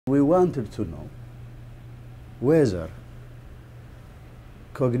We wanted to know whether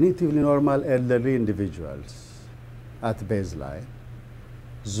cognitively normal elderly individuals at baseline,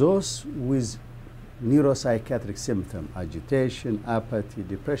 those with neuropsychiatric symptoms, agitation, apathy,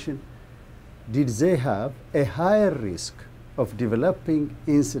 depression, did they have a higher risk of developing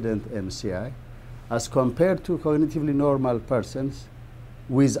incident MCI as compared to cognitively normal persons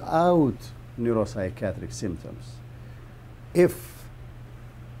without neuropsychiatric symptoms? If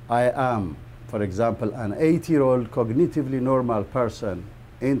I am, for example, an 80-year-old cognitively normal person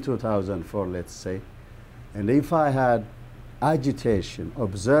in 2004, let's say, and if I had agitation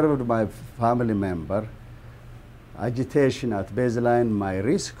observed by family member, agitation at baseline, my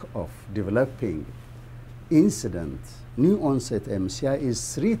risk of developing incident, new onset MCI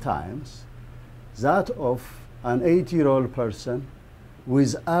is 3 times that of an 80-year-old person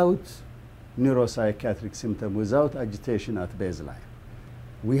without neuropsychiatric symptom, without agitation at baseline.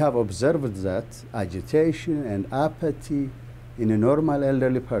 We have observed that agitation and apathy in a normal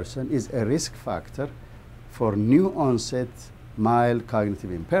elderly person is a risk factor for new onset mild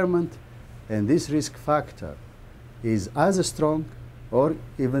cognitive impairment, and this risk factor is as strong or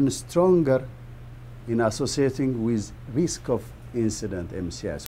even stronger in associating with risk of incident MCI.